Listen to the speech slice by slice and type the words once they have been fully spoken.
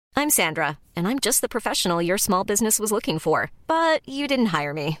I'm Sandra, and I'm just the professional your small business was looking for. But you didn't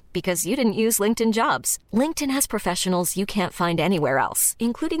hire me because you didn't use LinkedIn Jobs. LinkedIn has professionals you can't find anywhere else,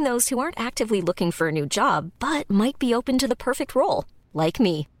 including those who aren't actively looking for a new job, but might be open to the perfect role, like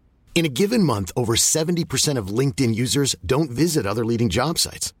me. In a given month, over 70% of LinkedIn users don't visit other leading job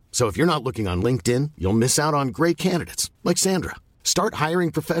sites. So if you're not looking on LinkedIn, you'll miss out on great candidates like Sandra. Start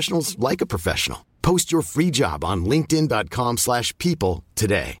hiring professionals like a professional. Post your free job on linkedin.com/people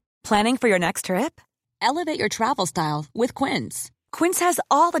today. Planning for your next trip? Elevate your travel style with Quince. Quince has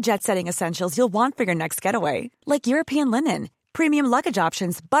all the jet-setting essentials you'll want for your next getaway, like European linen, premium luggage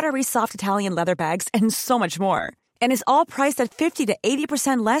options, buttery soft Italian leather bags, and so much more. And is all priced at 50 to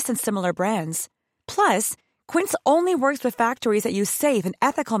 80% less than similar brands. Plus, Quince only works with factories that use safe and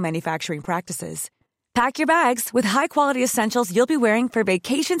ethical manufacturing practices. Pack your bags with high-quality essentials you'll be wearing for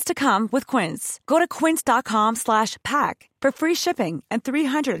vacations to come with Quince. Go to quince.com/pack for free shipping and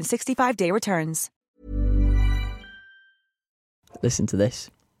 365-day returns. Listen to this.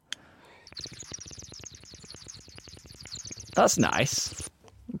 That's nice.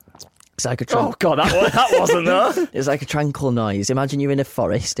 It's like a Oh, God, that wasn't there. It's like a tranquil noise. Imagine you're in a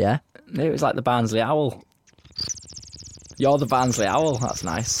forest, yeah? It was like the Barnsley Owl. You're the Barnsley Owl. That's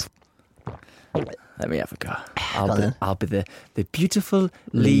nice. Let me have a go. I'll be the beautiful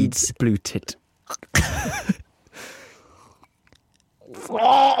Leeds blue tit.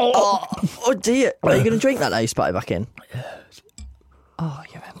 Oh dear. Are you going to drink that now you spat it back in? Oh,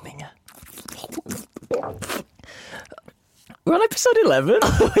 you're a minger. We're on episode 11.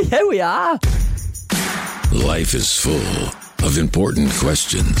 Oh, yeah, we are. Life is full of important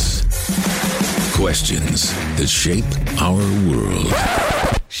questions. Questions that shape our world.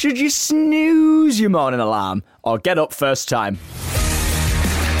 Should you snooze your morning alarm or get up first time?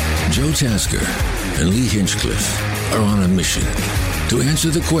 Joe Tasker and Lee Hinchcliffe are on a mission to answer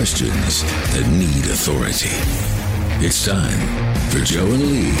the questions that need authority. It's time for Joe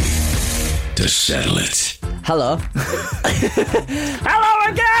and Lee to settle it. Hello.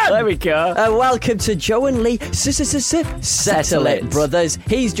 Hello again! There we go. Welcome to Joe and Lee Settle It, brothers.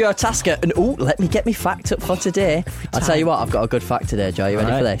 He's Joe Tasker, and let me get me fact up for today. I'll tell you what, I've got a good fact today, Joe. You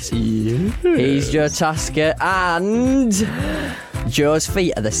ready for this? Yeah. He's Joe Tasker, and Joe's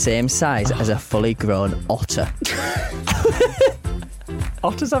feet are the same size as a fully grown otter.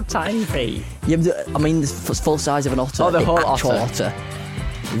 Otters have tiny feet. Yeah, I mean, the full size of an otter. Oh, the whole actual otter.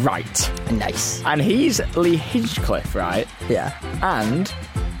 Right. Nice. And he's Lee Hinchcliffe, right? Yeah. And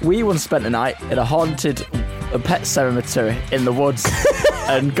we once spent a night in a haunted pet cemetery in the woods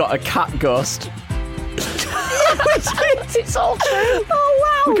and got a cat ghost. It's all true.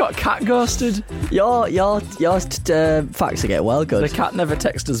 Oh, wow. We got cat ghosted. Your facts are getting well good. The cat never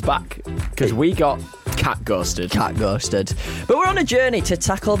texted us back because we got cat ghosted. Cat ghosted. But we're on a journey to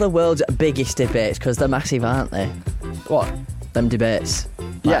tackle the world's biggest debates because they're massive, aren't they? What? Them debates.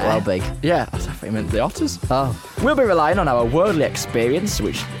 Yeah. Well big. Yeah, I thought you meant the otters. Oh. We'll be relying on our worldly experience,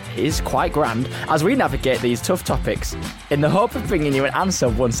 which is quite grand, as we navigate these tough topics in the hope of bringing you an answer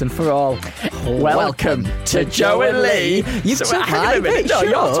once and for all. Welcome to Joe and Lee. You took my bit. No, Shut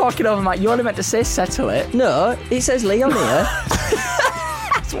you're up. talking over my... You only meant to say settle it. No, it says Lee on here.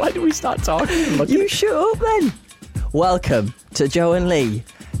 So why do we start talking? You shut up then. Welcome to Joe and Lee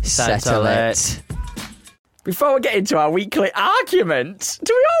Settle It. Before we get into our weekly argument,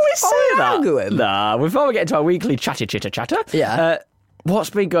 do we always say that? Arguing? Nah, before we get into our weekly chatter, Yeah.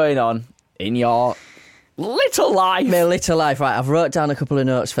 What's been going on in your little life? My little life, right? I've wrote down a couple of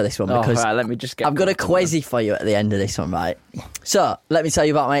notes for this one because right, let me just get. I've got a quizzy for you at the end of this one, right? So let me tell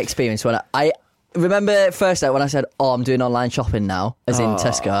you about my experience when I remember first night when I said, "Oh, I'm doing online shopping now," as in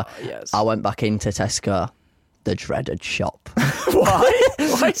Tesco. Yes. I went back into Tesco, the dreaded shop. Why?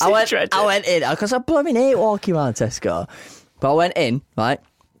 Why is it dreaded? I went in because I blooming hate walking around Tesco. But I went in, right?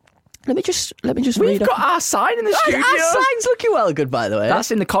 Let me just We've read. got our sign in the studio. Our sign's looking well good, by the way.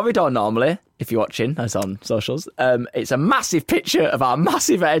 That's in the corridor normally. If you're watching, that's on socials. It's a massive picture of our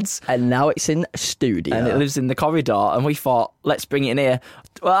massive heads, and now it's in studio, and it lives in the corridor. And we thought, let's bring it in here.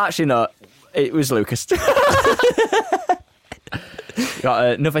 Well, actually, no, it was Lucas. Got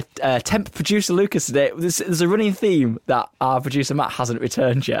another temp producer, Lucas, today. There's a running theme that our producer Matt hasn't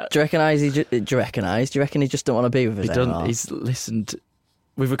returned yet. Do you reckon he just don't want to be with us anymore? He's listened.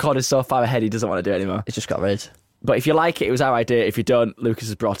 We've recorded so far ahead, he doesn't want to do it anymore. He's just got rid. But if you like it was our idea. If you don't, Lucas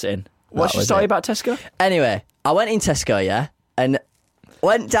has brought it in. What's your story about Tesco? Anyway, I went in Tesco, yeah, and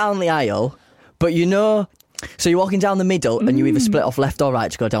went down the aisle, but you know, so you're walking down the middle and you either split off left or right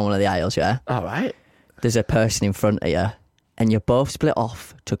to go down one of the aisles, yeah? All right. There's a person in front of you, and you're both split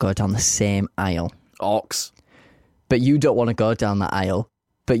off to go down the same aisle. Ox. But you don't want to go down that aisle,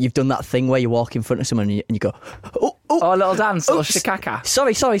 but you've done that thing where you walk in front of someone and you go, oh, a little dance, a little oops. shikaka.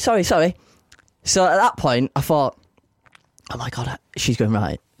 Sorry. So at that point, I thought, oh my God, she's going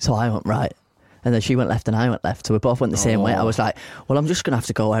right. So I went right. And then she went left and I went left. So we both went the same way. I was like, well, I'm just going to have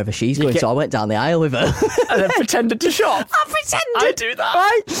to go wherever she's going. So I went down the aisle with her. And then pretended to shop. I pretended. I do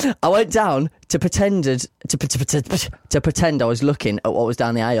that. Right? I went down to pretend I was looking at what was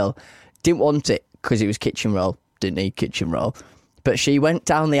down the aisle. Didn't want it because it was kitchen roll. Didn't need kitchen roll. But she went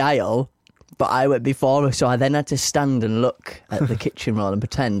down the aisle, but I went before her. So I then had to stand and look at the kitchen roll and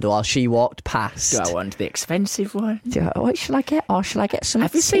pretend while she walked past. Do I want the expensive one? What shall I get? Or shall I get some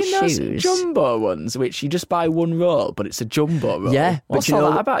Have you seen tissues? those jumbo ones, which you just buy one roll, but it's a jumbo roll? Yeah. What's all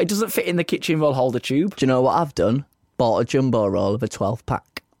that about? It doesn't fit in the kitchen roll holder tube. Do you know what I've done? Bought a jumbo roll of a 12-pack.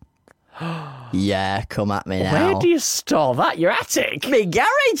 Yeah, come at me now. Where do you store that? Your attic? Me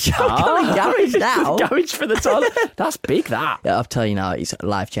garage. I've got a garage now. Garage for the toilet. That's big, that. Yeah, I'll tell you now, it's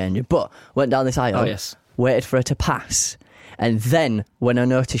life-changing. But went down this aisle. Oh, yes. Waited for her to pass. And then, when I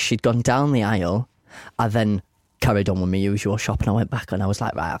noticed she'd gone down the aisle, I then carried on with my usual shopping. I went back and I was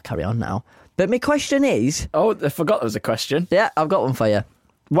like, right, I'll carry on now. But my question is... Oh, I forgot there was a question. Yeah, I've got one for you.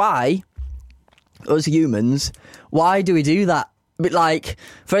 Why, us humans, why do we do that? But like,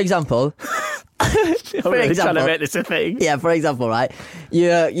 for example... Trying to make this a thing. Yeah, for example, right?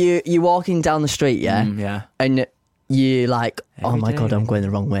 You're walking down the street, yeah? Yeah. And you're like, oh my day. God, I'm going the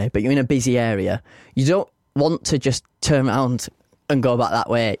wrong way. But you're in a busy area. You don't want to just turn around and go back that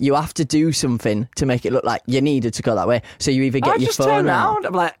way. You have to do something to make it look like you needed to go that way. So you either get your phone turn out. around.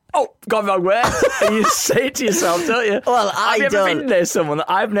 I'm like, oh, gone wrong way. And you say it to yourself, don't you? Well, Have you ever been near someone that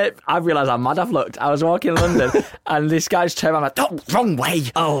I've realised how mad I've looked. I was walking in London and this guy's turned around, I'm like, oh, wrong way.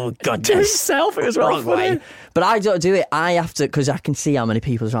 Oh, goodness. To himself, it was wrong way. But I don't do it. I have to, because I can see how many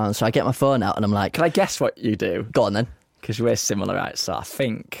people's around. So I get my phone out and I'm like, Can I guess what you do? go on then. Because we're similar, right? So I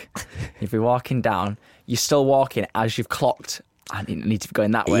think if you're walking down, you're still walking as you've clocked. I need to be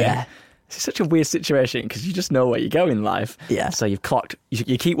going that way. Yeah. It's such a weird situation because you just know where you go in life. Yeah. So you've clocked.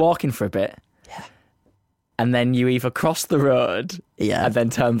 You keep walking for a bit. Yeah. And then you either cross the road. Yeah. And then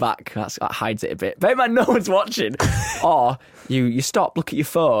turn back. That hides it a bit. Bear in mind, no one's watching. Or you stop, look at your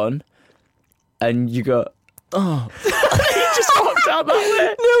phone, and you go, oh. You just walked out that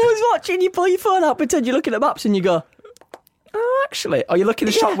way. No one's watching. You pull your phone out, pretend you're looking at maps, and you go, Oh, actually. Or you look in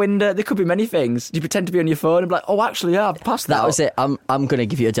the shop window. There could be many things. You pretend to be on your phone and be like, oh, actually, yeah, I've passed that. that was it. I'm going to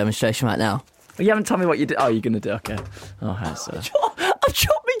give you a demonstration right now. You haven't told me what you did. Oh, you're going to do. Okay. Oh, how's that? I've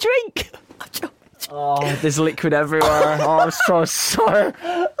dropped my drink. Oh, there's liquid everywhere. Oh, I'm so sorry. Lucas,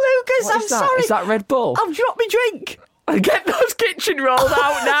 What I'm is that? sorry. Is that Red Bull? I've dropped my drink. Get those kitchen rolls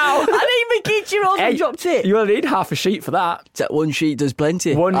out now. I need my kitchen rolls. I dropped it. You only need half a sheet for that. One sheet does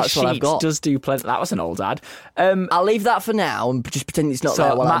plenty. One That's what I've sheet got. does do plenty. That was an old ad. I'll leave that for now and just pretend it's not So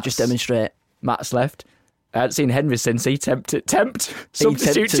there while I Matt's- just demonstrate. Matt's left. I haven't seen Henry since he tempt substitute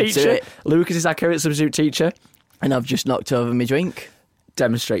tempted to teacher. it. Lucas is our current substitute teacher. And I've just knocked over my drink.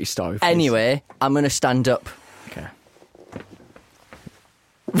 Demonstrate your story, please. Anyway, I'm going to stand up. Okay.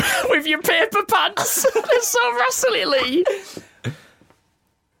 With your paper pants. They're so rustly, Lee.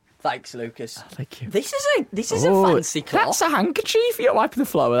 Thanks, Lucas. Thank you. This is a fancy cloth. That's a handkerchief. You're wiping the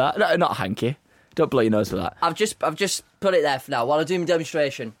floor with that. No, not a hanky. Don't blow your nose with that. I've just put it there for now while I do my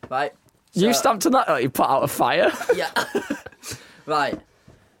demonstration, right? You stamped on that? Oh, you put out a fire? Yeah. Right.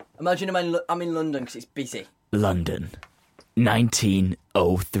 Imagine I'm in London because it's busy. London,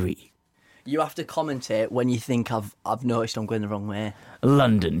 1903. You have to commentate when you think I've noticed I'm going the wrong way.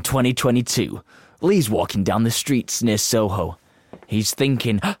 London, 2022. Lee's walking down the streets near Soho. He's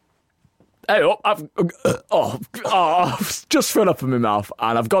thinking, hey, I've just thrown up in my mouth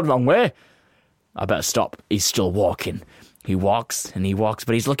and I've gone the wrong way. I better stop. He's still walking. He walks and he walks,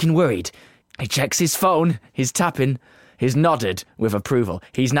 but he's looking worried. He checks his phone. He's tapping. He's nodded with approval.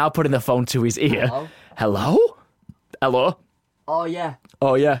 He's now putting the phone to his ear. Hello? Hello? Oh, yeah.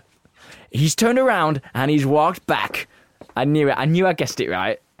 Oh, yeah. He's turned around and he's walked back. I knew it. I knew I guessed it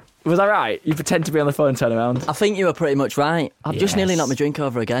right. Was I right? You pretend to be on the phone and turn around. I think you were pretty much right. I've just nearly Yes. knocked my drink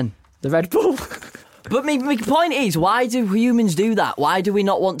over again. The Red Bull. But my point is, why do humans do that? Why do we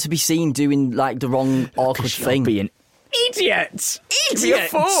not want to be seen doing, like, the wrong, awkward thing? Be an idiot. Be a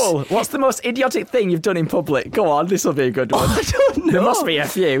fool. What's the most idiotic thing you've done in public? Go on, this will be a good one. I don't know. There must be a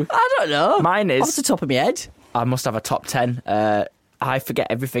few. I don't know. Mine is- Off the top of my head. I must have a top 10. I forget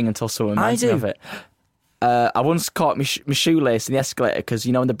everything until someone I reminds me do. of it. I once caught my shoelace in the escalator because,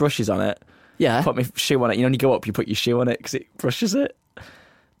 you know, when the brush is on it, Yeah. put my shoe on it. You know, when you go up, you put your shoe on it because it brushes it.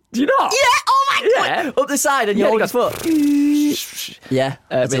 Do you not? Yeah, oh my Yeah. God. Up the side and you Yeah, hold it your foot. Yeah.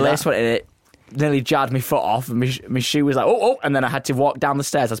 My I do lace that. went in it. nearly jarred my foot off, and my shoe was like, oh, and then I had to walk down the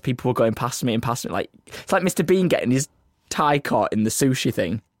stairs as people were going past me. Like, it's like Mr. Bean getting his tie caught in the sushi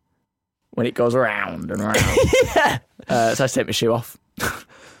thing when it goes round and round. Yeah. So I take my shoe off.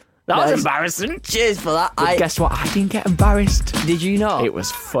 That was embarrassing. Cheers for that. But guess what? I didn't get embarrassed. Did you not? It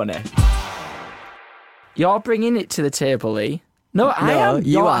was funny. You're bringing it to the table, Lee. No, I am.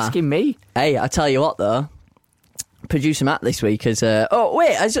 You're asking me. Hey, I tell you what, though. Producer Matt this week has...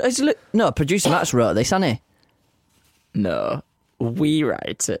 no, Producer Matt's wrote this, hasn't he? No, we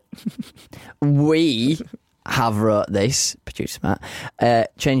write it. We have wrote this, Producer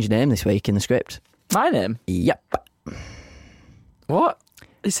Matt. Change your name this week in the script. My name? Yep. What?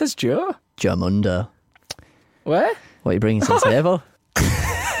 It says Joe. Joe Mundo. Where? What are you bringing to the table?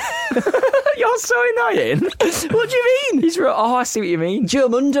 You're so annoying. What do you mean? He's wrote, I see what you mean. Joe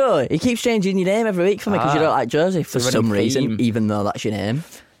Mundo. He keeps changing your name every week for me because you don't like Joseph for It's a some running reason, theme. even though that's your name.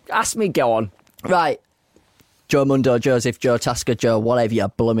 Ask me, go on. Right. Joe Mundo, Joseph, Joe Tasker, Joe, whatever your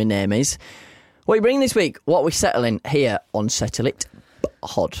blooming name is. What are you bringing this week? What are we settling here on Settle It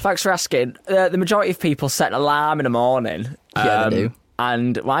Pod? Thanks for asking. The majority of people set an alarm in the morning. Yeah, they do.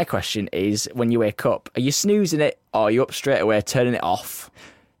 And my question is, when you wake up, are you snoozing it or are you up straight away turning it off?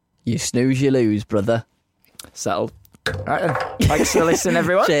 You snooze, you lose, brother. Settled. Right then. Thanks for listening,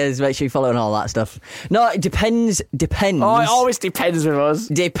 everyone. Cheers, make sure you follow and all that stuff. No, it depends. Oh, it always depends with us.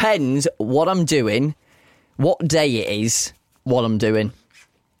 Depends what I'm doing, what day it is, what I'm doing.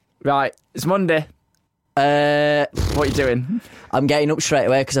 Right, it's Monday. What are you doing? I'm getting up straight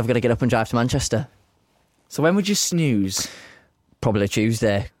away because I've got to get up and drive to Manchester. So when would you snooze? Probably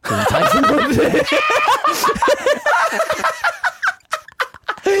Tuesday. 'Cause I'm tired from Monday.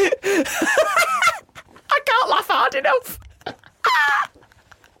 I can't laugh hard enough.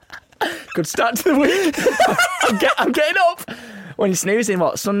 Good start to the week. I'm getting up. When you're snoozing,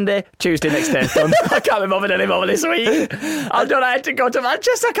 what? Sunday, Tuesday, next day. Done. I can't be bothered anymore this week. I'm done. I had to go to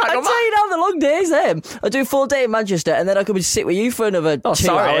Manchester. I can't go I tell you now, the long days then. I do a full day in Manchester and then I come and sit with you for another 2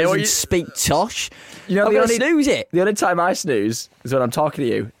 hours and speak tosh. You know, I'm going to snooze it. The only time I snooze is when I'm talking to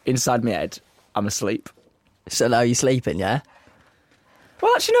you. Inside my head, I'm asleep. So now you're sleeping, yeah?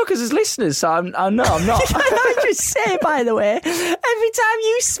 Well, actually, no, because there's listeners, so I'm not. Can I just say, by the way, every time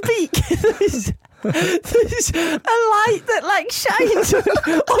you speak, there's a light that like shines on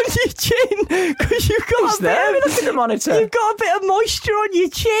your chin because you've got a there? bit Look at the monitor. You've got a bit of moisture on your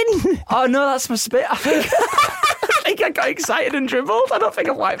chin. Oh no, that's my spit. I think I got excited and dribbled. I don't think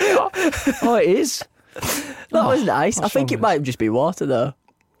I've wiped it off. Oh, it is. That was nice. I think it might just be water though.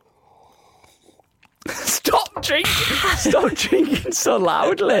 Stop drinking so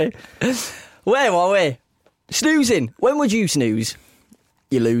loudly. Where are we? Snoozing. When would you snooze?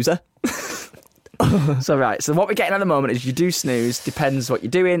 You loser. So what we're getting at the moment is you do snooze, depends what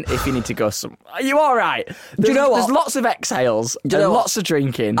you're doing, if you need to go some... Are you alright? Do you know what? There's lots of exhales and lots of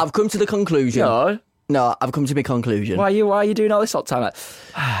drinking. I've come to the conclusion. No, I've come to my conclusion. Why are you doing all this all the time?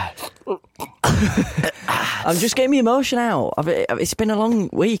 I'm just getting my emotion out. It's been a long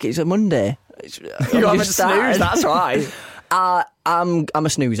week. It's a Monday. You haven't snoozed, that's why. I'm a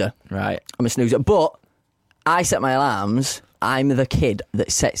snoozer. Right. I'm a snoozer. But I set my alarms. I'm the kid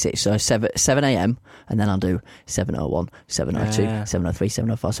that sets it. So 7 a.m. and then I'll do 7:01, 7:02, 7:03,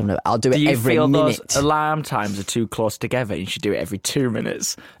 7:04, 7:08. I'll do it every minute. Do you feel those alarm times are too close together? You should do it every 2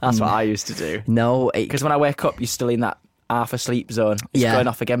 minutes. That's what I used to do. No. Because when I wake up, you're still in that half asleep zone. It's going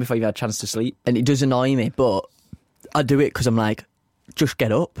off again before you've had a chance to sleep. And it does annoy me, but I do it because I'm like, just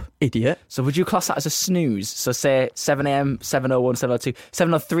get up, idiot. So would you class that as a snooze? So say 7 a.m, 7:01, 7:02,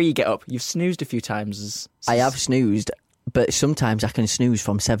 7:03, get up. You've snoozed a few times. I have snoozed, but sometimes I can snooze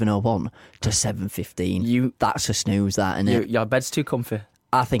from 7:01 to 7:15. That's a snooze, that, isn't it? Your bed's too comfy.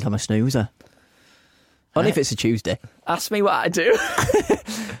 I think I'm a snoozer. Only if it's a Tuesday. Ask me what I do.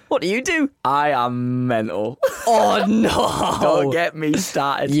 What do you do? I am mental. Oh, no. Don't get me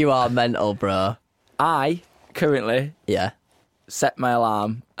started. You are mental, bro. I currently set my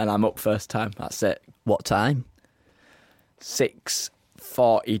alarm and I'm up first time. That's it. What time?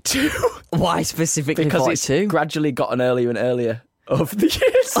 6:42. Why specifically because 42? It's gradually gotten earlier and earlier over the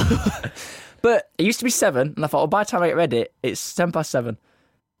years. But it used to be 7, and I thought, by the time I get ready, it's 7:10.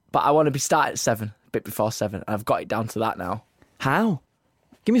 But I want to be started at 7, a bit before 7. And I've got it down to that now. How?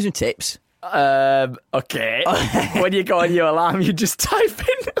 Give me some tips. Okay. When you go on your alarm, you just type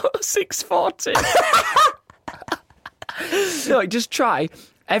in 6:40. No, just try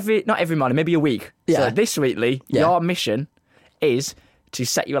not every morning, maybe a week. Yeah. So this week, Lee, your mission is to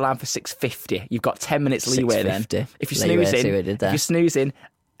set your alarm for 6:50. You've got 10 minutes leeway then. If you're snoozing,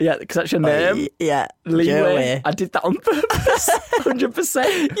 Yeah, because that's your name. Yeah. Leeway. I did that on purpose. 100%.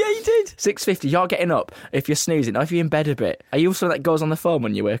 Yeah, you did. 6:50, you're getting up if you're snoozing or if you're in bed a bit. Are you someone that goes on the phone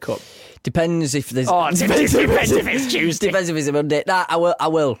when you wake up? Depends if there's... Oh, depends if it's Tuesday. Depends if it's a Monday. Nah, I will,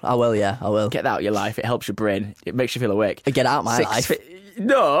 yeah, I will. Get that out of your life. It helps your brain. It makes you feel awake. Get out of my life.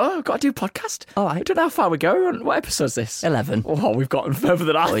 No, I've got to do podcast. All right. I don't know how far we go. What episode's this? 11. Oh, we've gotten further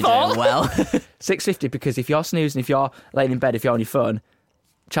than I We're thought. doing well. 6:50, because if you're snoozing, if you're laying in bed, if you're on your phone,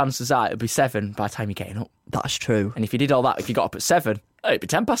 chances are it'll be 7 by the time you're getting up. That's true. And if you did all that, if you got up at 7, it'd be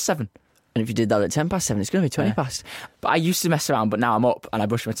 7:10. And if you did that at 7:10, it's going to be 20 past. But I used to mess around, but now I'm up and I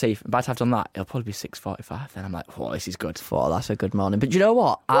brush my teeth. And by the time I've done that, it'll probably be 6:45. Then I'm like, oh, this is good. Oh, that's a good morning. But you know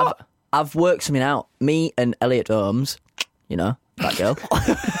what? I've worked something out. Me and Elliot Holmes, you know, that girl,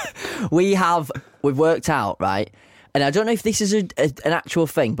 we've worked out, right? And I don't know if this is an actual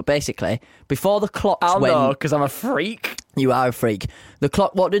thing, but basically, before the clocks I'll went... know, because I'm a freak. You are a freak. The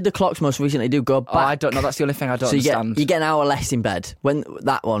clock. What did the clocks most recently do? Go back? Oh, I don't know. That's the only thing I don't understand. You get an hour less in bed. When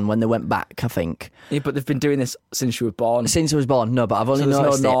they went back, I think. Yeah, but they've been doing this since you were born. Since I was born, no, but I've only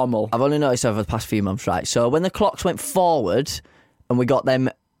noticed no normal. I've only noticed over the past few months, right? So when the clocks went forward and we got them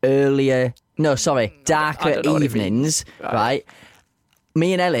darker evenings, right?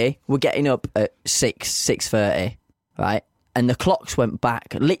 Me and Ellie were getting up at 6:30, right? And the clocks went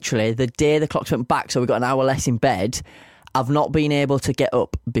back. Literally, the day the clocks went back, so we got an hour less in bed. I've not been able to get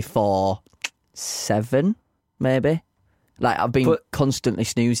up before 7, maybe. Like, I've been constantly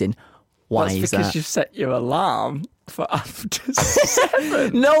snoozing. Why is that? That's because you've set your alarm for after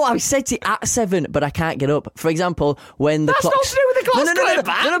 7. No, I've set it at 7, but I can't get up. For example, when the clocks... That's not to do with the clocks going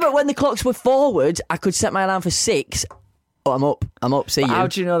back. No, but when the clocks were forward, I could set my alarm for 6. Oh, I'm up, see you. How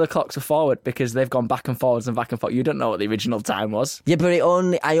do you know the clocks are forward? Because they've gone back and forwards and back and forth. You don't know what the original time was. Yeah, but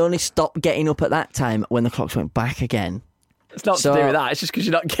I only stopped getting up at that time when the clocks went back again. It's not to do with that. It's just because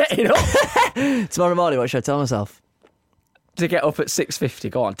you're not getting up. Tomorrow morning, what should I tell myself? To get up at 6:50.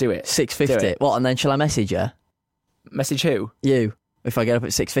 Go on, do it. 6:50. What, and then shall I message you? Message who? You. If I get up at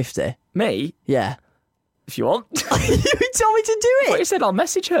 6:50. Me? Yeah. If you want. You told me to do it. What you said, I'll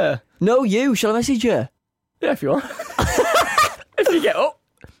message her. No, you. Shall I message you? Yeah, if you want. If you get up.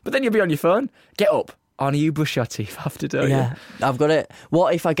 But then you'll be on your phone. Get up. Oh, no, you brush your teeth after, don't you? Yeah, I've got it.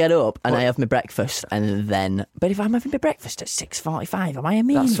 What if I get up and I have my breakfast and then... But if I'm having my breakfast at 6:45, am I a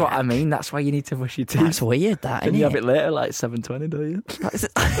maniac? That's what I mean. That's why you need to brush your teeth. That's weird, that, Then isn't you it? have it later, like 7:20, don't you?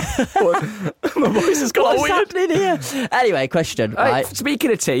 My voice has got What's weird. happening here? Anyway, question, right?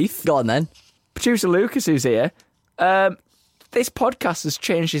 Speaking of teeth, Go on, then. producer Lucas, who's here, this podcast has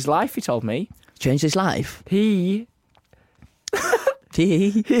changed his life, he told me. Changed his life? He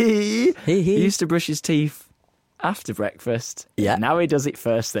used to brush his teeth after breakfast. Yeah. Now he does it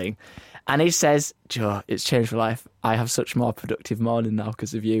first thing. And he says, Joe, it's changed my life. I have such more productive morning now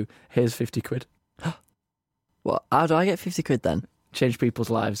because of you. Here's 50 quid. What? How do I get 50 quid then? Change people's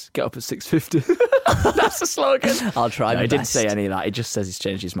lives. Get up at 6:50. That's the slogan. I'll try my He didn't best. say any of that. He just says he's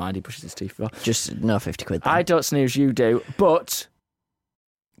changed his mind. He brushes his teeth. Just no 50 quid then. I don't snooze, you do. But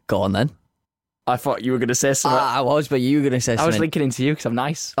Go on then. I thought you were going to say something. I was, but you were going to say I something. was linking into you because I'm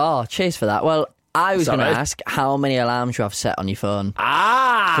nice. Oh, cheers for that. Well, I was going to Sorry. ask how many alarms you have set on your phone.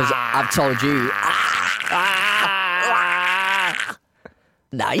 Because I've told you.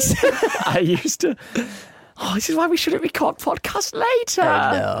 Nice. I used to... Oh, this is why we shouldn't record podcasts later.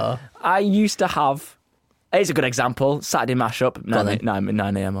 No. I used to have... Here's a good example. Saturday mashup. Go on then.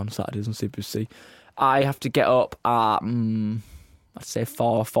 9 a.m. on Saturdays on CBC. I have to get up at, I'd say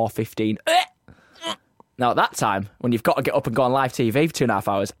 4:15. Now, at that time, when you've got to get up and go on live TV for 2.5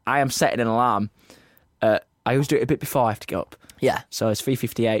 hours, I am setting an alarm. I always do it a bit before I have to get up. Yeah. So it's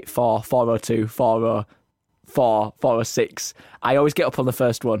 3:58, 4:02, 4:04, 4:06. I always get up on the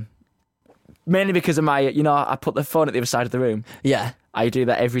first one. Mainly because of my, I put the phone at the other side of the room. Yeah. I do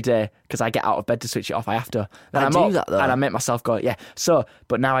that every day because I get out of bed to switch it off. I have to. Then I I'm do up that, though. and I make myself go, yeah. So,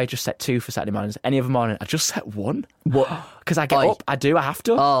 but now I just set 2 for Saturday mornings. Any other morning, I just set 1. What? Because I get up. I have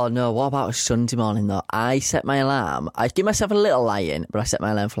to. Oh, no. What about a Sunday morning, though? I set my alarm. I give myself a little lie-in, but I set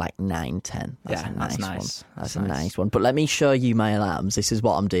my alarm for like 9:10. That's Yeah, a that's nice nice. one. That's a nice one. But let me show you my alarms. This is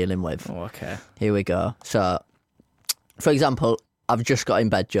what I'm dealing with. Oh, okay. Here we go. So, for example, I've just got in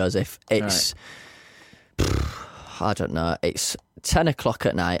bed, Joseph. It's... I don't know. It's 10 o'clock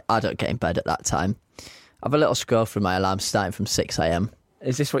at night. I don't get in bed at that time. I have a little scroll through my alarms starting from 6 a.m.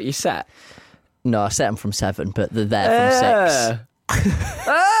 Is this what you set? No, I set them from 7, but they're there from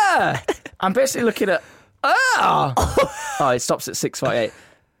 6. I'm basically looking at... Oh, it stops at 6:48.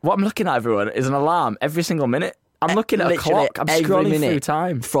 What I'm looking at, everyone, is an alarm every single minute. I'm looking at a Literally clock. I'm every scrolling minute through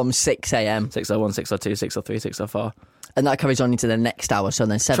time. From 6 a.m. 6:01, 6:02, 6:03, 6:04. And that carries on into the next hour, so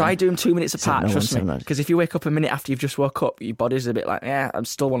then 7. Try doing 2 minutes apart, 7:01, trust me. 7:01. Because if you wake up a minute after you've just woke up, your body's a bit like, I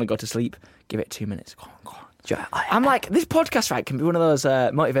still want to go to sleep. Give it 2 minutes. Go on. I'm like, this podcast, right, can be one of those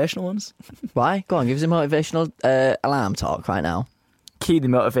motivational ones. Why? Go on, give us a motivational alarm talk right now. Cue the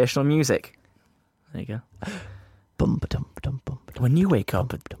motivational music. There you go. When you wake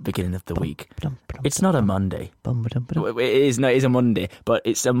up at the beginning of the week, it's not a Monday. It is a Monday, but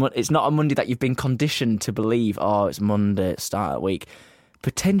it's not a Monday that you've been conditioned to believe, it's Monday, start of the week.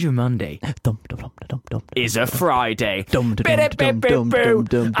 Pretend your Monday is a Friday. I'm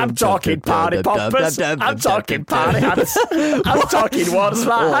talking party poppers. I'm talking party hats. I'm talking water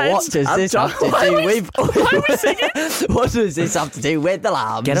slides. What does this have to do with... Why we singing? What does this have to do with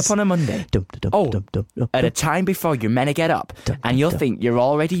alarms? Get up on a Monday. At a time before you're meant to get up, and you'll think you're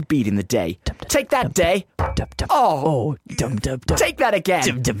already beating the day. Take that day. Take that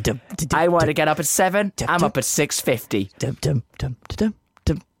again. I want to get up at 7. I'm up at 6:50.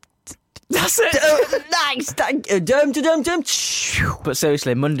 That's it. Nice. But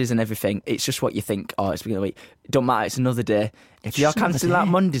seriously, Mondays and everything, it's just what you think. It's the beginning of the week. It don't matter, it's another day. If you're cancelling out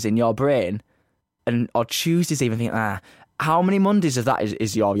Mondays in your brain, or Tuesdays even, think, how many Mondays of that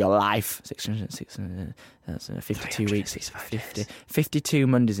is your life? 600, that's 52 weeks, 52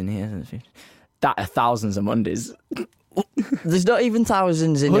 Mondays in here. That are thousands of Mondays. There's not even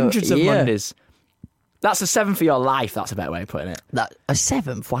thousands in Hundreds your of year. Mondays. That's a 7th for your life. That's a better way of putting it. That a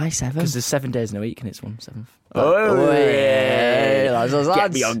 7th? Why 7? Because there's 7 days in a week and it's 1/7.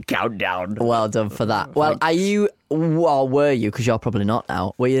 Get me on countdown. Well done for that. Well, are you, or were you, because you're probably not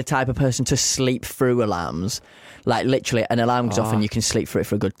now, were you the type of person to sleep through alarms? Like, literally, an alarm goes off and you can sleep through it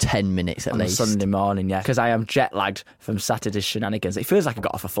for a good 10 minutes at least. On Sunday morning, yeah. Because I am jet-lagged from Saturday's shenanigans. It feels like I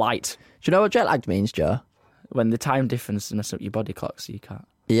got off a flight. Do you know what jet lagged means, Joe? When the time difference messes up your body clock so you can't.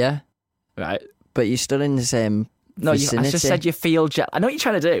 Yeah. Right. But you're still in the same No, I vicinity. just said you feel jet. I know what you're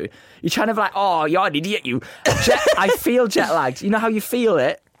trying to do. You're trying to be like, you're an idiot, you. I feel jet lagged. You know how you feel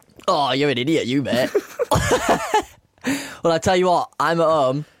it? Oh, you're an idiot, you mate. Well, I tell you what, I'm at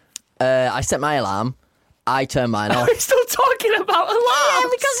home. I set my alarm. I turn mine off. We're still talking about alarms. Yeah,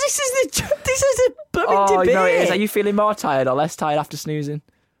 because this is a blooming debate. You know it is. Are you feeling more tired or less tired after snoozing?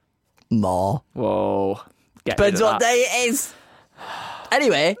 More. Whoa. Depends what day it is.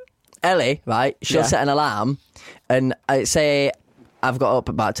 Anyway, Ellie, right, she'll set an alarm, and I say I've got up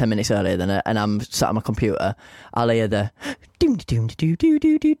about 10 minutes earlier than her, and I'm sat on my computer. I'll hear the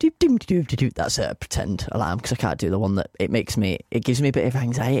that's a pretend alarm, because I can't do the one that it gives me a bit of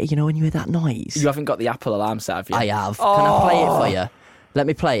anxiety, you know, when you hear that noise. You haven't got the Apple alarm set, have you? I have. Can I play it for you? Let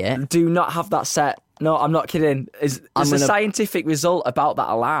me play it. Do not have that set. No, I'm not kidding. There's a scientific result about that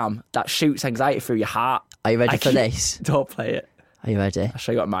alarm that shoots anxiety through your heart. Are you ready for this? Don't play it. Are you ready? I'll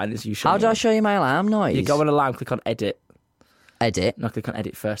show you what mine is. How do I show you my alarm noise? You go on alarm, click on edit. Edit. No, click on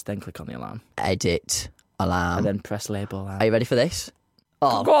edit first, then click on the alarm. Edit. Alarm. And then press label alarm. Are you ready for this?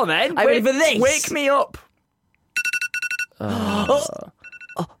 Oh. Go on then. Are you ready for this? Wake me up.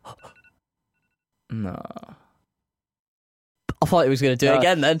 No. I thought he was going to do it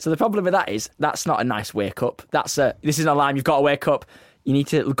again then. So the problem with that is, that's not a nice wake up. This is an alarm, you've got to wake up. You need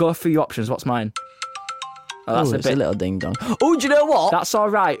to go through your options. What's mine? That's a little ding dong. Oh, do you know what? That's all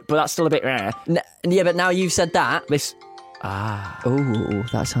right, but that's still a bit rare. Yeah, but now you've said that. Oh,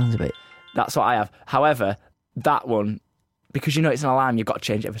 that sounds a bit. That's what I have. However, that one, because you know it's an alarm, you've got to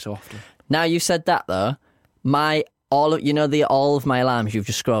change it every so often. Now you said that though, all of my alarms you've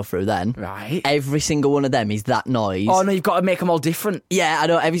just scrolled through then. Right. Every single one of them is that noise. Oh no, you've got to make them all different. Yeah, I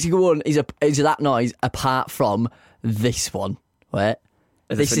know. Every single one is that noise apart from this one. Wait.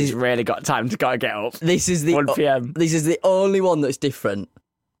 This is really got time to get up. This is the 1 p.m. This is the only one that's different.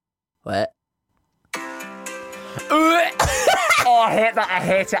 Wait. Oh, I hate that. I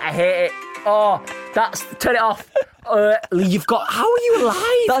hate it. Oh, turn it off. You've got. How are you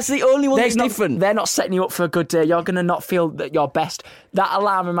alive? That's the only one that's different. They're not setting you up for a good day. You're gonna not feel that your best. That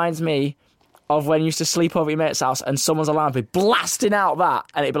alarm reminds me of when you used to sleep over at your mate's house and someone's alarm would be blasting out that,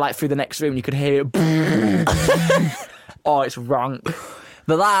 and it'd be like through the next room. You could hear it. Oh, it's wrong.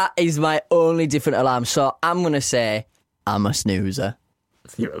 But that is my only different alarm. So I'm gonna say I'm a snoozer.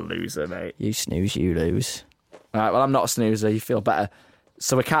 You're a loser, mate. You snooze, you lose. All right. Well, I'm not a snoozer. You feel better.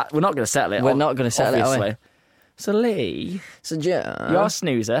 So we're not going to settle it. We're not going to settle it, are we? So Lee, Joe, you're a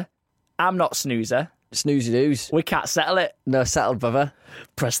snoozer. I'm not snoozer. Snoozy doos. We can't settle it. No, settled, brother.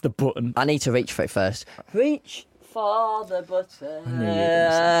 Press the button. I need to reach for it first. Reach for the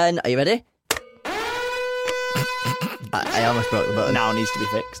button. Are you ready? I almost broke the button. Now needs to be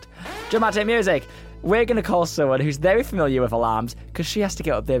fixed. Dramatic music. we're going to call someone who's very familiar with alarms because she has to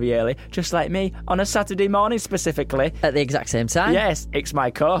get up very early, just like me, on a Saturday morning specifically. At the exact same time? Yes, it's my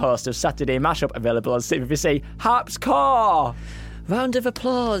co-host of Saturday Mashup, available on CBBC, Harps Core. Round of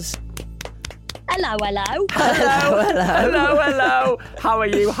applause. Hello. Hello. How are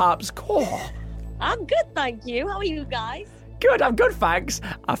you, Harps Core? I'm good, thank you. How are you guys? Good, I'm good, thanks.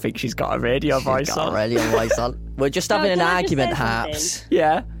 I think she's got a radio voice She's on. got a radio voice on. We're just having an can I just argument, say Harps.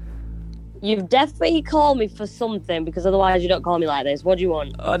 Yeah. You've definitely called me for something because otherwise you don't call me like this. What do you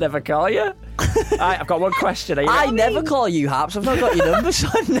want? I never call you. Right, I've got one question. Are you I never call you Harps. I've not got your number, so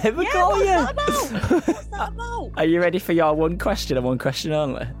I never call what's you. that about? What's that about? Are you ready for your one question and one question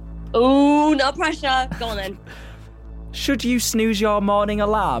only? Ooh, no pressure. Go on then. Should you snooze your morning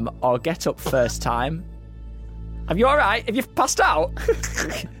alarm or get up first time? Are you alright? Have you passed out?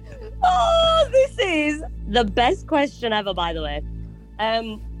 Oh, this is the best question ever, by the way.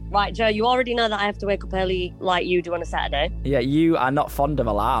 Right, Joe, you already know that I have to wake up early like you do on a Saturday. Yeah, you are not fond of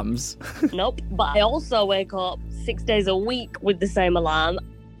alarms. Nope. But I also wake up 6 days a week with the same alarm.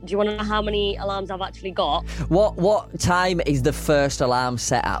 Do you want to know how many alarms I've actually got? What time is the first alarm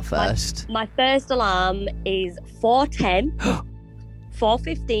set at first? My first alarm is 4:10,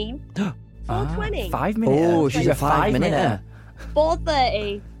 4:15, 4:20, 5 minutes. Oh, she's a 5 minute.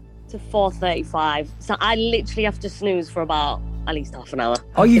 4:30 to 4:35. So I literally have to snooze for about at least half an hour.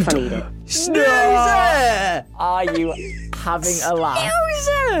 Oh, if I need it. Snoozer! Are you having a laugh?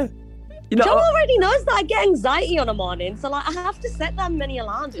 Snoozer! You know, Joe already knows that I get anxiety on a morning, so like I have to set that many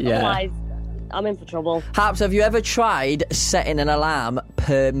alarms, Yeah. otherwise I'm in for trouble. Harps, have you ever tried setting an alarm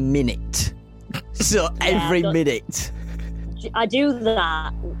per minute? So every but- minute. I do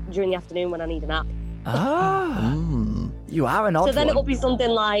that during the afternoon when I need a nap. You are an odd So then one. it'll be something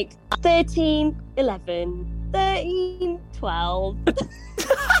like 13, 11, 13, 12.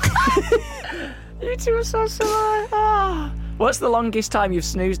 You two are so similar. What's the longest time you've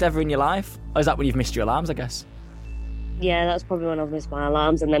snoozed ever in your life? Or is that when you've missed your alarms, I guess? Yeah, that's probably when I've missed my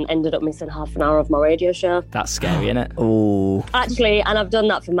alarms and then ended up missing half an hour of my radio show. That's scary, isn't it? Oh. Actually, and I've done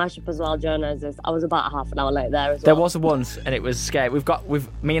that for Mashup as well, Joe knows this. I was about half an hour late there as There well. was once, and it was scary.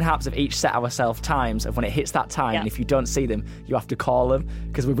 Me and Harps have each set ourselves times of when it hits that time, Yeah. and if you don't see them, you have to call them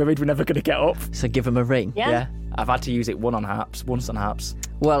because we're worried we're never going to get up. So give him a ring. Yeah. I've had to use it once on Harps.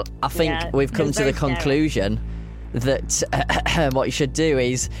 Well, I think Yeah, we've come it's to the very scary. conclusion that what you should do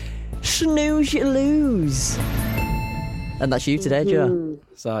is snooze you lose. And that's you today, Joe.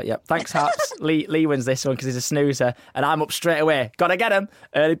 So, yeah, thanks, Harps. Lee wins this one because he's a snoozer, and I'm up straight away. Gotta get him.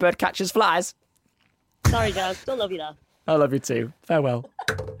 Early bird catches flies. Sorry, Joe. Still love you though. I love you too. Farewell.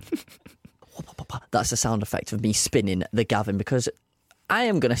 That's the sound effect of me spinning the Gavin because I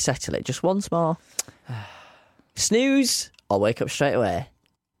am going to settle it just once more. Snooze or wake up straight away.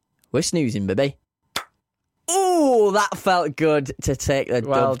 We're snoozing, baby. Ooh, that felt good to take the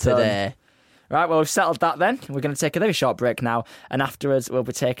Well dub done. today. Right, well, we've settled that then. We're going to take a very short break now, and afterwards we'll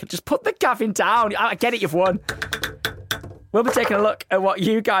be taking... Just put the Gavin down. I get it, you've won. We'll be taking a look at what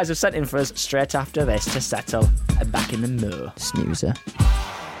you guys have sent in for us straight after this to settle and back in the mood. Snoozer.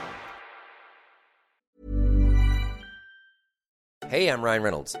 Hey, I'm Ryan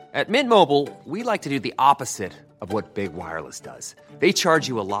Reynolds. At Mint Mobile, we like to do the opposite of what Big Wireless does. They charge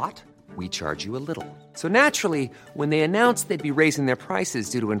you a lot, we charge you a little. So naturally, when they announced they'd be raising their prices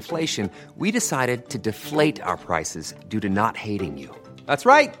due to inflation, we decided to deflate our prices due to not hating you. That's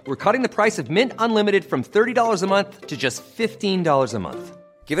right. We're cutting the price of Mint Unlimited from $30 a month to just $15 a month.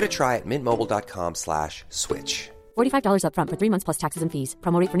 Give it a try at mintmobile.com/switch. $45 up front for 3 months plus taxes and fees.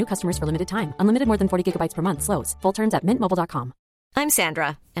 Promo rate for new customers for limited time. Unlimited more than 40 gigabytes per month. Slows full terms at mintmobile.com. I'm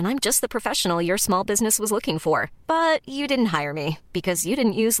Sandra, and I'm just the professional your small business was looking for. But you didn't hire me because you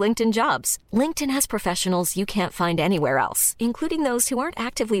didn't use LinkedIn Jobs. LinkedIn has professionals you can't find anywhere else, including those who aren't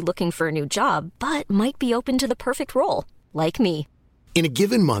actively looking for a new job, but might be open to the perfect role, like me. In a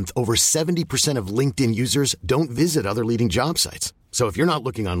given month, over 70% of LinkedIn users don't visit other leading job sites. So if you're not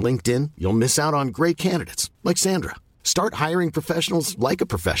looking on LinkedIn, you'll miss out on great candidates like Sandra. Start hiring professionals like a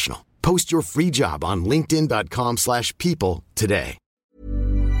professional. Post your free job on linkedin.com/people today.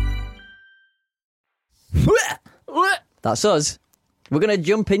 That's us. We're going to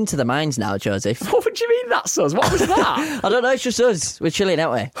jump into the mines now, Joseph. What do you mean that's us? What was that? I don't know, it's just us. We're chilling,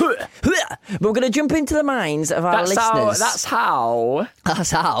 aren't we? But we're going to jump into the minds of our listeners. That's how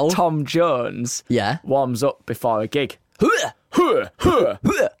That's how. Tom Jones Yeah. warms up before a gig. It's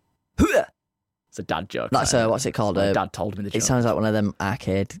a dad joke. That's what's it called? My dad told me the joke. It sounds like one of them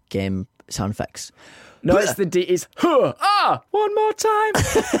arcade game sound effects. No, it's the D. It's one more time.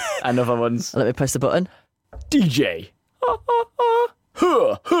 Another one's Let me press the button. DJ.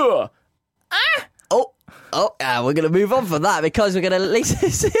 Oh, Oh, yeah, we're going to move on from that because we're going to at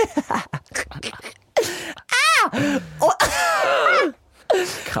least...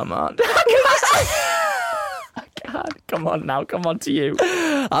 Come on. Come on now. Come on to you.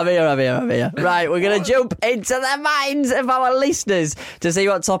 I'm here. Right, we're going to jump into the minds of our listeners to see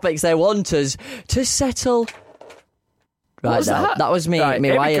what topics they want us to settle. Right, was that? That was me. Right, me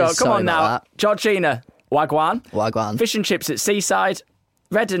here we wires. go. Come Sorry on now. about Georgina, Wagwan. Fish and chips at Seaside.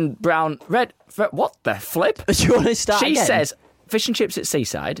 Red and brown. What the flip? Do you want to start She again? says fish and chips at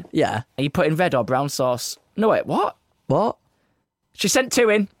Seaside. Yeah. Are you putting red or brown sauce? No, wait, what? What? She sent 2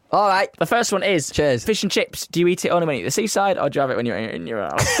 in. All right. The first one is Cheers. fish and chips. Do you eat it only when you eat the seaside, or do you have it when you're in your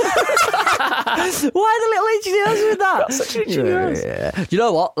house? Why the little engineers with that? That's such engineers. Yeah. You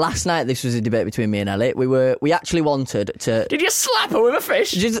know what? Last night this was a debate between me and Ellie. We actually wanted to. Did you slap her with a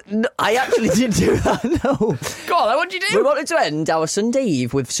fish? I actually didn't do that. No. Go on, what did you do? We wanted to end our Sunday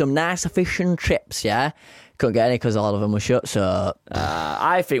Eve with some nice fish and chips. Yeah. Couldn't get any because all of them were shut. So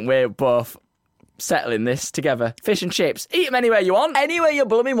I think we're both settling this together. Fish and chips. Eat them anywhere you want. anyway, you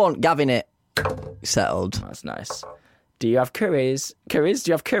blooming want, Gavin it. Settled. That's nice. Do you have curries? Do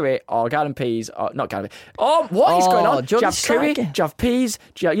you have curry or garden peas? Or not garden peas. Oh, what is going on? do you have want curry? to Do you have peas?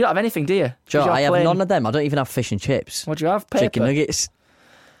 You don't have anything, do you? Joe, I have plain- none of them. I don't even have fish and chips. What do you have? Paper? Chicken nuggets.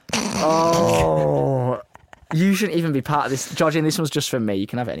 Oh, you shouldn't even be part of this. Georgine, this one's just for me. You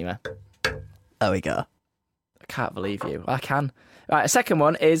can have it anywhere. There we go. I can't believe you. I can. Right, a second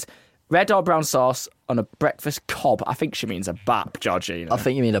one is red or brown sauce on a breakfast cob. I think she means a bap, Georgina. I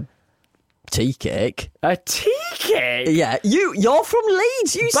think you mean a tea cake. A tea cake? Yeah, you're from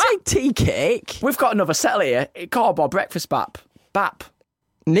Leeds. You Bap. say tea cake. We've got another settle here. Cob or breakfast bap? Bap.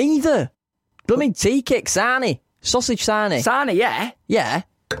 Neither. Blooming tea cake, sarnie. Sausage sarnie. Sarnie, yeah. Yeah.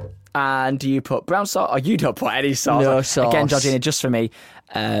 And do you put brown sauce? Or you don't put any sauce? No on? sauce. Again, Georgina, just for me.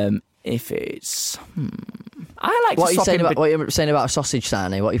 If it's... I like What to are you swap saying in about? What are you saying about a sausage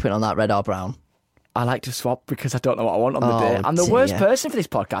sarnie? What are you putting on that, red or brown? I like to swap because I don't know what I want on the Oh, day. I'm the worst dear. person for this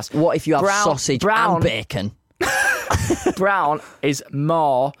podcast. What if you have Brown- sausage brown- and bacon? Brown is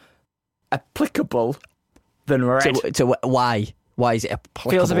more applicable than red. Why? Why is it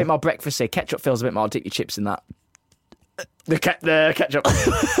applicable? Feels a bit more breakfasty. Ketchup feels a bit more. Dip your chips in that. The ketchup.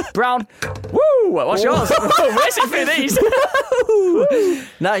 Brown. Woo! What's yours? Racing through these.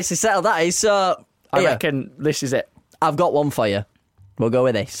 Nice to settle that is. So I here, reckon this is it. I've got one for you. We'll go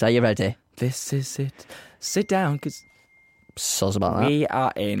with this. Are you ready? This is it. Sit down, because Soz about that. we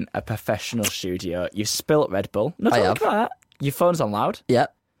are in a professional studio. You spilt Red Bull. No, I don't have. look like that. Your phone's on loud.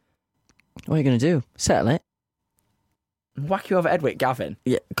 Yep. What are you going to do? Settle it. Whack you over Edwick, Gavin.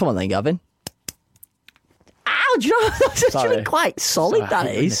 Yeah. Come on then, Gavin. Ow! Do you know that's actually Sorry. quite solid? Sorry, I That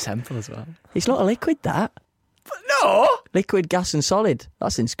hit you in the is. temple as well. It's not a liquid. That No! liquid, gas, and solid.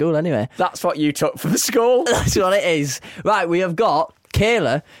 That's in school anyway. That's what you took from school. That's what it is. Right. We have got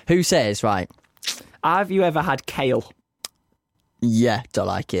Kayla who says, right. Have you ever had kale? Yeah, don't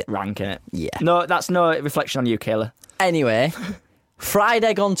like it. Ranking it. Yeah. No, that's no reflection on you, Kayla. Anyway, fried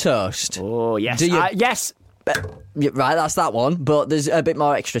egg on toast. Oh, yes. Do you- yes. Yeah, right, that's that one, but there's a bit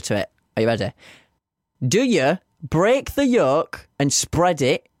more extra to it. Are you ready? Do you break the yolk and spread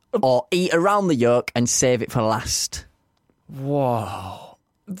it, or eat around the yolk and save it for last? Whoa.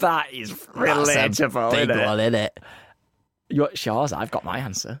 That is That's a relatable, big isn't one, it? isn't it? What's yours? I've got my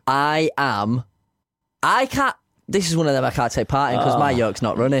answer. I can't. This is one of them I can't take part in because my yolk's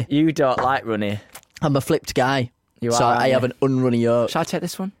not runny. You don't like runny. I'm a flipped guy. You so are, I aren't have you? an unrunny yolk. Shall I take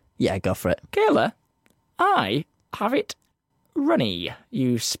this one? Yeah, go for it. Kayla, I have it runny.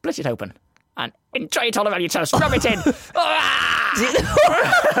 You split it open and enjoy it all around your toast. Rub it in.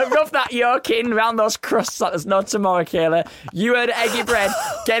 Rub that yolk in round those crusts like there's no tomorrow, Kayla. You had eggy bread.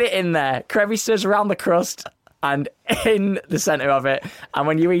 Get it in there. Crevices around the crust and in the centre of it. And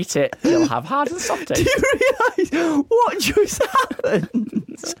when you eat it, you'll have hard and soft Do taste. you realise what just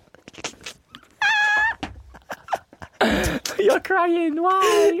happened? You're crying.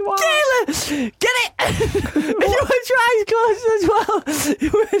 Why? Kayla, get it! And your eyes closed as well.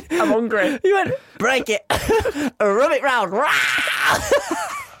 You went, I'm hungry. You went, break it, rub it round.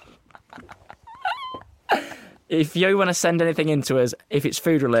 If you want to send anything into us, if it's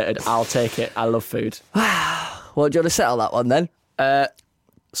food related, I'll take it. I love food. Well, do you want to settle that one then?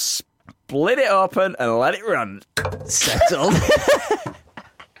 Split it open and let it run. Settled.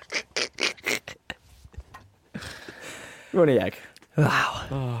 Runny egg. Wow.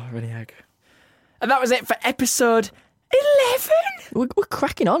 Oh, runny egg. And that was it for episode 11 We're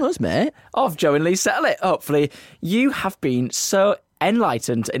cracking on us, mate. of Joe and Lee Settle It. Hopefully, you have been so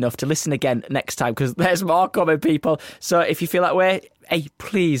enlightened enough to listen again next time because there's more coming, people. So if you feel that way, Hey,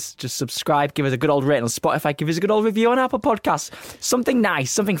 please just subscribe, give us a good old rating on Spotify, give us a good old review on Apple Podcasts. Something nice,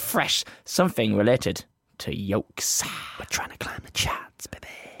 something fresh, something related to yolks. We're trying to climb the charts, baby.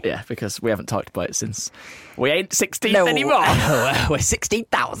 Yeah, because we haven't talked about it since we ain't 16th anymore. We're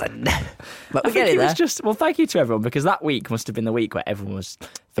 16,000. But we I get think it it there. was just, well, thank you to everyone, because that week must have been the week where everyone was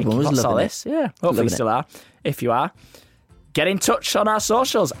thinking, Everyone was what's all loving this? Yeah, hopefully Loving you still are. If you are, get in touch on our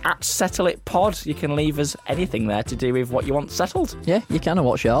socials, at Settle It Pod. You can leave us anything there to do with what you want settled. Yeah, you can.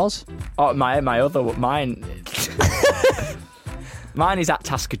 Watch yours. Oh, mine. Mine is at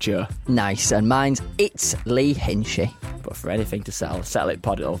Tasker Joe. Nice. And mine's It's Lee Hinchy. But for anything to settle it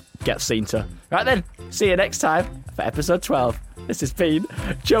pod, it'll get seen to. Right then, see you next time for episode 12. This has been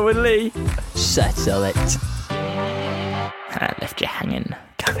Joe and Lee. Settle it. I left you hanging.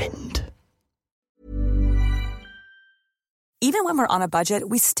 Governed. Even when we're on a budget,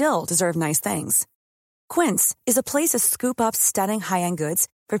 we still deserve nice things. Quince is a place to scoop up stunning high-end goods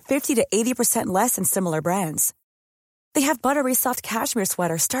for 50 to 80% less than similar brands. They have buttery soft cashmere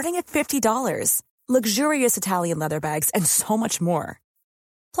sweaters starting at $50, luxurious Italian leather bags, and so much more.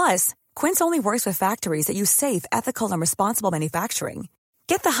 Plus, Quince only works with factories that use safe, ethical, and responsible manufacturing.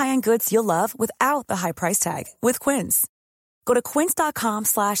 Get the high-end goods you'll love without the high price tag with Quince. Go to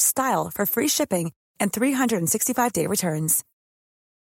quince.com/style for free shipping and 365-day returns.